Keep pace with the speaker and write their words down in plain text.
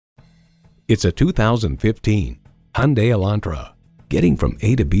It's a 2015 Hyundai Elantra. Getting from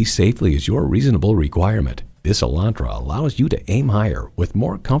A to B safely is your reasonable requirement. This Elantra allows you to aim higher with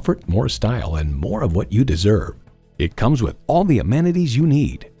more comfort, more style, and more of what you deserve. It comes with all the amenities you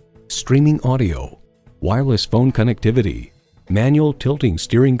need: streaming audio, wireless phone connectivity, manual tilting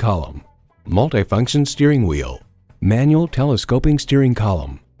steering column, multifunction steering wheel, manual telescoping steering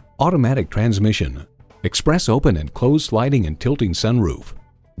column, automatic transmission, express open and closed sliding and tilting sunroof,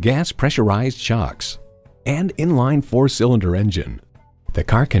 gas pressurized shocks, and inline 4-cylinder engine. The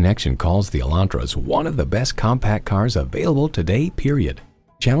Car Connection calls the Elantra one of the best compact cars available today, period.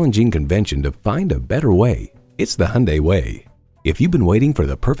 Challenging convention to find a better way. It's the Hyundai way. If you've been waiting for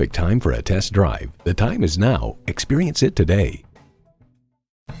the perfect time for a test drive, the time is now. Experience it today.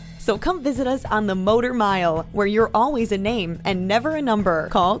 So come visit us on the Motor Mile, where you're always a name and never a number.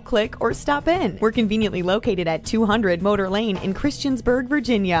 Call, click, or stop in. We're conveniently located at 200 Motor Lane in Christiansburg,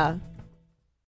 Virginia.